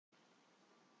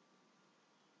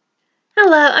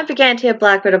Hello, I'm Brigantia of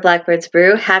Blackbird of Blackbird's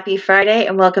Brew. Happy Friday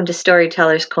and welcome to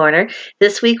Storyteller's Corner.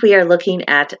 This week we are looking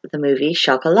at the movie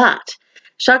Chocolat.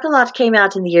 Chocolat came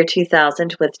out in the year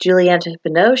 2000 with Juliette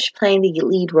Binoche playing the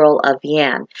lead role of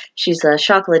Vianne. She's a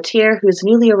chocolatier who's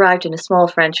newly arrived in a small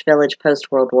French village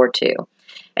post-World War II.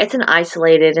 It's an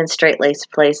isolated and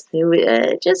straight-laced place who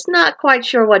just not quite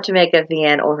sure what to make of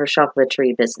Vianne or her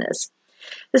chocolaterie business.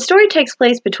 The story takes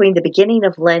place between the beginning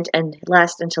of Lent and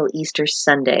lasts until Easter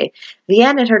Sunday.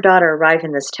 Vianne and her daughter arrive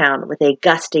in this town with a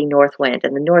gusty north wind,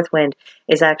 and the north wind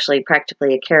is actually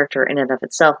practically a character in and of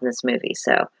itself in this movie,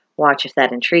 so watch if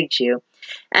that intrigues you.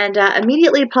 And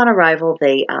immediately upon arrival,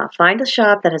 they find a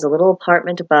shop that has a little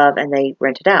apartment above, and they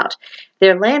rent it out.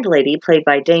 Their landlady, played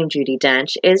by Dame Judi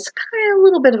Dench, is kind of a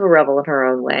little bit of a rebel in her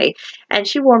own way, and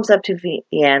she warms up to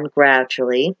Vianne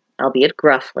gradually, albeit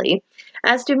gruffly,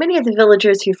 as do many of the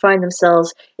villagers who find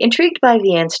themselves intrigued by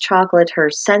Vianne's chocolate, her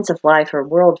sense of life, her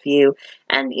worldview,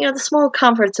 and, the small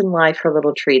comforts in life her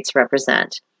little treats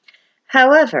represent.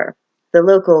 However, the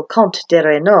local Comte de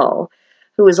Renault,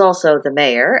 who is also the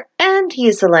mayor, and he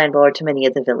is the landlord to many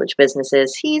of the village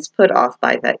businesses, he's put off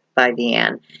by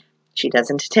Vianne. She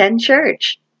doesn't attend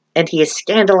church, and he is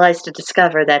scandalized to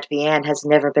discover that Vianne has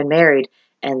never been married,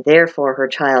 and therefore her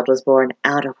child was born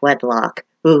out of wedlock.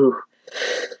 Ooh.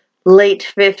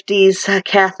 Late 50s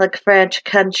Catholic French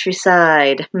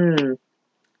countryside.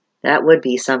 That would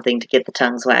be something to get the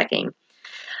tongues wagging.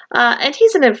 And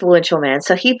he's an influential man,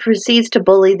 so he proceeds to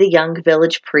bully the young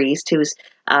village priest who's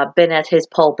been at his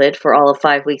pulpit for all of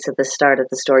 5 weeks at the start of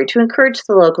the story to encourage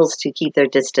the locals to keep their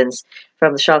distance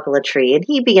from the chocolaterie, and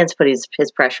he begins putting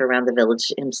his pressure around the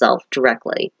village himself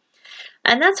directly.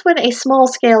 And that's when a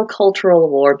small-scale cultural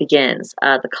war begins.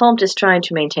 The Comte is trying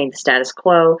to maintain the status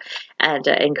quo and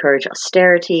encourage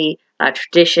austerity,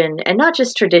 tradition, and not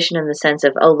just tradition in the sense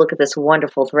of, oh, look at this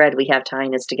wonderful thread we have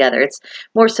tying us together. It's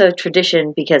more so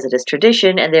tradition because it is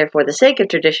tradition, and therefore, the sake of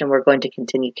tradition, we're going to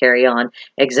continue carry on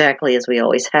exactly as we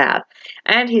always have.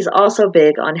 And he's also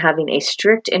big on having a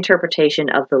strict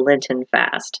interpretation of the Lenten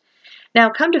fast. Now,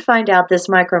 come to find out, this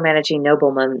micromanaging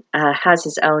nobleman has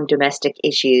his own domestic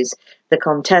issues. The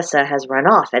Comtesse has run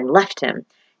off and left him.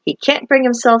 He can't bring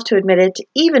himself to admit it,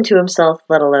 even to himself,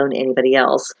 let alone anybody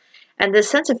else. And this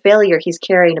sense of failure he's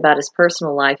carrying about his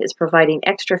personal life is providing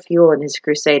extra fuel in his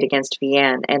crusade against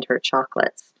Vianne and her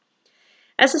chocolates.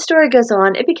 As the story goes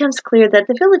on, it becomes clear that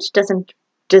the village doesn't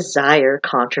desire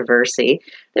controversy.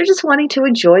 They're just wanting to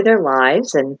enjoy their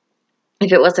lives, and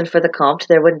if it wasn't for the Comte,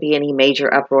 there wouldn't be any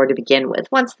major uproar to begin with,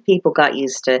 once the people got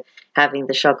used to having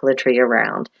the chocolaterie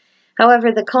around.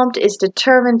 However, the Comte is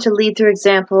determined to lead through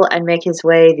example and make his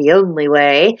way the only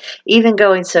way, even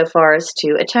going so far as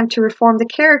to attempt to reform the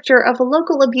character of a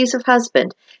local abusive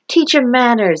husband, teach him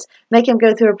manners, make him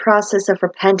go through a process of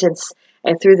repentance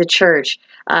and through the church.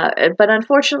 But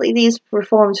unfortunately, these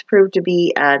reforms proved to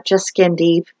be just skin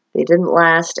deep. They didn't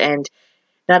last, and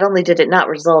not only did it not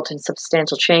result in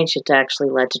substantial change, it actually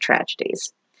led to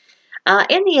tragedies.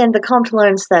 In the end, the Comte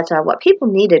learns that what people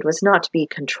needed was not to be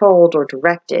controlled or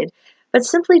directed, but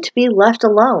simply to be left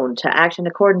alone, to act in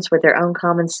accordance with their own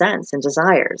common sense and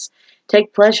desires,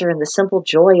 take pleasure in the simple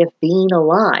joy of being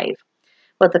alive.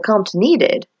 What the Comte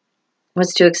needed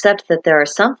was to accept that there are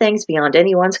some things beyond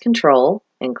anyone's control,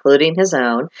 including his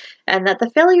own, and that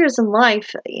the failures in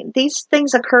life, these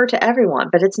things occur to everyone,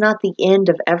 but it's not the end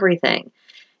of everything.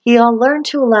 He all learned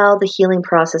to allow the healing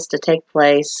process to take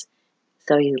place,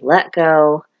 so he let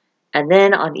go, and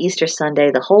then on Easter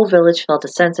Sunday, the whole village felt a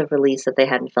sense of release that they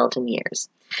hadn't felt in years.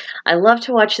 I love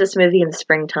to watch this movie in the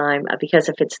springtime because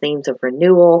of its themes of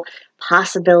renewal,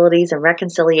 possibilities, and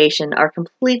reconciliation are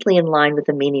completely in line with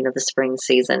the meaning of the spring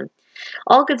season.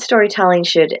 All good storytelling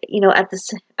should,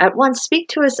 at once speak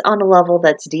to us on a level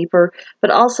that's deeper,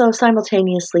 but also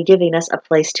simultaneously giving us a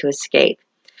place to escape.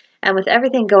 And with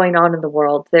everything going on in the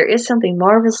world, there is something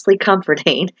marvelously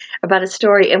comforting about a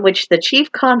story in which the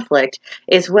chief conflict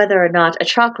is whether or not a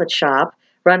chocolate shop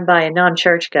run by a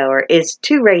non-churchgoer is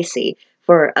too racy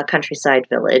for a countryside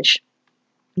village.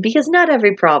 Because not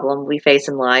every problem we face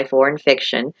in life or in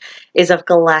fiction is of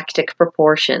galactic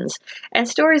proportions, and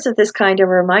stories of this kind are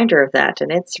a reminder of that,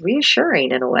 and it's reassuring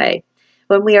in a way.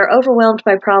 When we are overwhelmed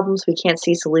by problems we can't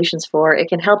see solutions for, it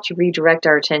can help to redirect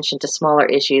our attention to smaller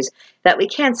issues that we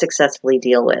can successfully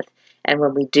deal with. And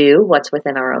when we do what's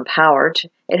within our own power,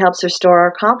 it helps restore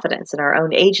our confidence in our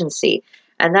own agency,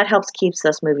 and that helps keeps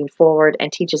us moving forward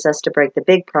and teaches us to break the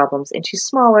big problems into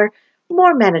smaller,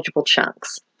 more manageable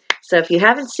chunks. So if you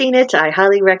haven't seen it, I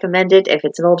highly recommend it. If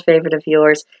it's an old favorite of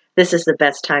yours, this is the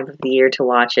best time of the year to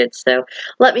watch it. So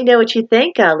let me know what you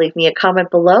think. Leave me a comment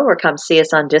below or come see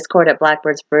us on Discord at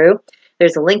Blackbird's Brew.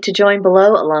 There's a link to join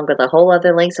below, along with a whole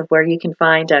other links of where you can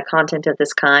find content of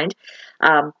this kind.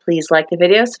 Please like the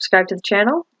video, subscribe to the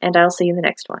channel, and I'll see you in the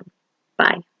next one.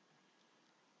 Bye.